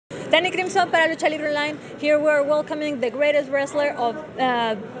Danny Crimson para Lucha Libre Online. Here we're welcoming the greatest wrestler of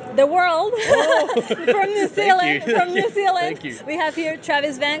the world from New Zealand. Thank you. We have here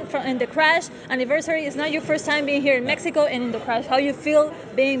Travis Banks from in the Crash anniversary. It's not your first time being here in Mexico and in the Crash. How you feel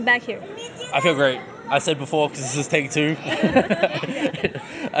being back here? I feel great. I said before, because this is take two.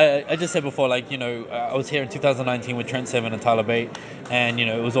 I just said before, like, I was here in 2019 with Trent Seven and Tyler Bate, and,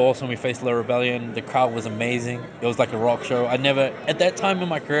 it was awesome. We faced La Rebellion. The crowd was amazing. It was like a rock show. At that time in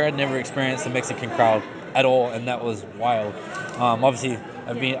my career, I'd never experienced a Mexican crowd at all, and that was wild. Obviously,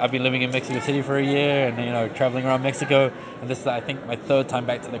 I've been living in Mexico City for a year, and traveling around Mexico, and this is, I think, my third time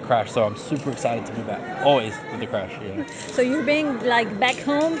back to the Crash, so I'm super excited to be back. Always with the Crash. Yeah. So you're being like back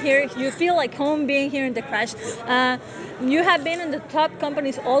home here. You feel like home being here in the Crash. You have been in the top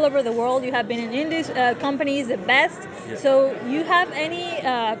companies all over the world. You have been in indies companies, the best. Yeah. So you have any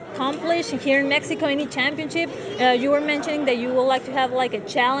accomplished here in Mexico, any championship? You were mentioning that you would like to have like a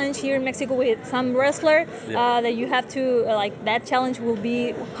challenge here in Mexico with some wrestler. Yeah. That you have to like that challenge will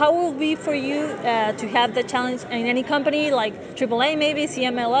be how will it be for you to have the challenge in any company like AAA maybe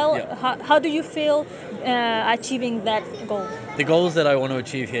CMLL. Yeah. How do you feel achieving that goal? The goals that I want to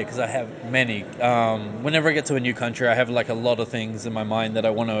achieve here, because I have many. Whenever I get to a new country, I have like a lot of things in my mind that I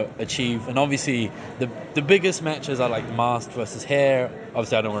want to achieve, and obviously the biggest matches are like mask versus hair.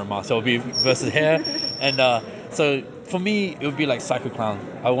 Obviously, I don't wear a mask, so it'll be versus hair, and so for me, it would be like Psycho Clown.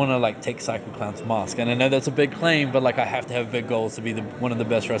 I want to like take Psycho Clown's mask, and I know that's a big claim, but like I have to have big goals to be one of the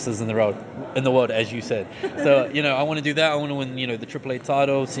best wrestlers in the world, as you said. So I want to do that. I want to win the AAA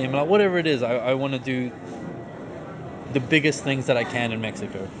title, CMLL, whatever it is. I want to do the biggest things that I can in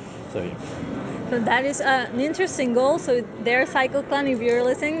Mexico. So yeah. So that is an interesting goal. So there's Cycle Clan, if you're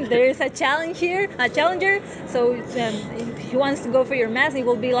listening, there is a challenge here, a challenger. So if he wants to go for your mask, it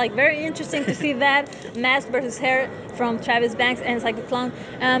will be like very interesting to see that mask versus hair from Travis Banks and Cycle Clan.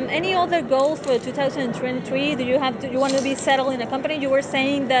 Any other goals for 2023? Do you want to be settled in a company? You were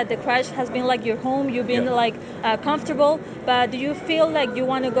saying that the Crash has been like your home. You've been like comfortable, but do you feel like you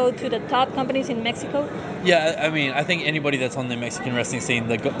want to go to the top companies in Mexico? Yeah, I mean, I think anybody that's on the Mexican wrestling scene,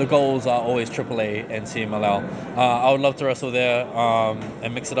 the goals are always AAA and CMLL. I would love to wrestle there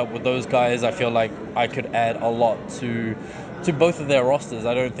and mix it up with those guys. I feel like I could add a lot to both of their rosters.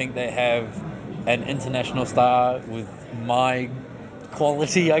 I don't think they have an international star with my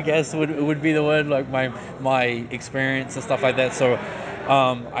quality, I guess would be the word, like my experience and stuff like that. So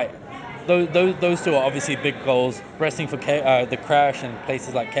those two are obviously big goals. Wrestling for the Crash and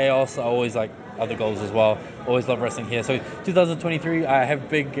places like Chaos are always like other goals as well. Always love wrestling here. So 2023, I have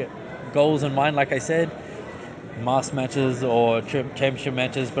big goals in mind, like I said, mask matches or championship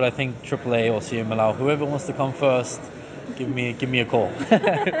matches, but I think AAA or CMLL, whoever wants to come first, give me a call.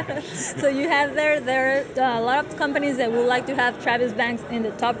 So you have there are a lot of companies that would like to have Travis Banks in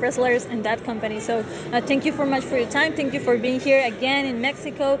the top wrestlers in that company. So thank you so much for your time. Thank you for being here again in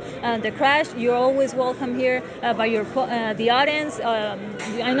Mexico. The Crash, you're always welcome here by the audience.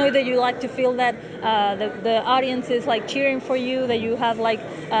 I know that you like to feel that the audience is like cheering for you, that you have like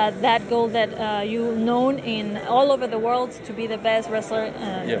that goal that you known in all over the world to be the best wrestler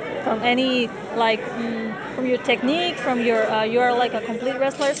from any like from your technique, from your you're like a complete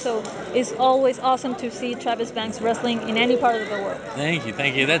wrestler. So it's always awesome to see Travis Banks wrestling in any part of the world. Thank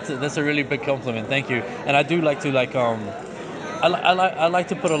you. That's a really big compliment. Thank you. And I do like to I like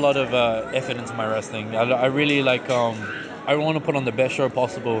to put a lot of effort into my wrestling. I really like I want to put on the best show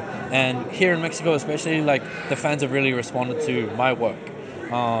possible. And here in Mexico, especially, like the fans have really responded to my work.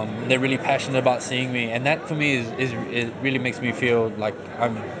 They're really passionate about seeing me, and that for me is it really makes me feel like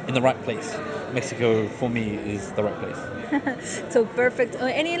I'm in the right place. Mexico for me is the right place. So perfect.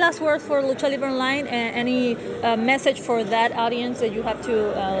 Any last words for Lucha Libre Online? Any message for that audience that you have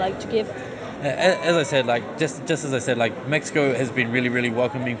to like to give? As I said, like just as I said, like Mexico has been really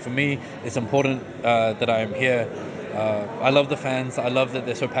welcoming for me. It's important that I am here. I love the fans. I love that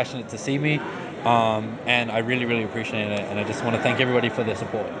they're so passionate to see me, and I really appreciate it. And I just want to thank everybody for their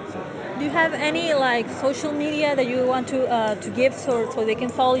support. So. Do you have any like social media that you want to give so they can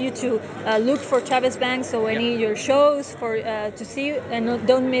follow you to look for Travis Banks or any your shows for to see you and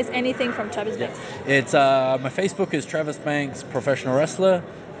don't miss anything from Travis Banks? It's my Facebook is Travis Banks Professional Wrestler.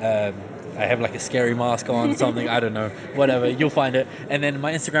 I have like a scary mask on, something, I don't know, whatever, you'll find it. And then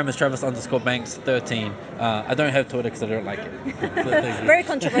my Instagram is Travis_Banks13. I don't have Twitter because I don't like it. Very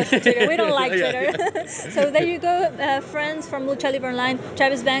controversial Twitter. We don't like Twitter. So there you go, friends from Lucha Libre Online,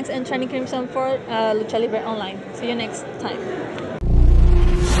 Travis Banks and Danny Crimson for Lucha Libre Online. See you next time.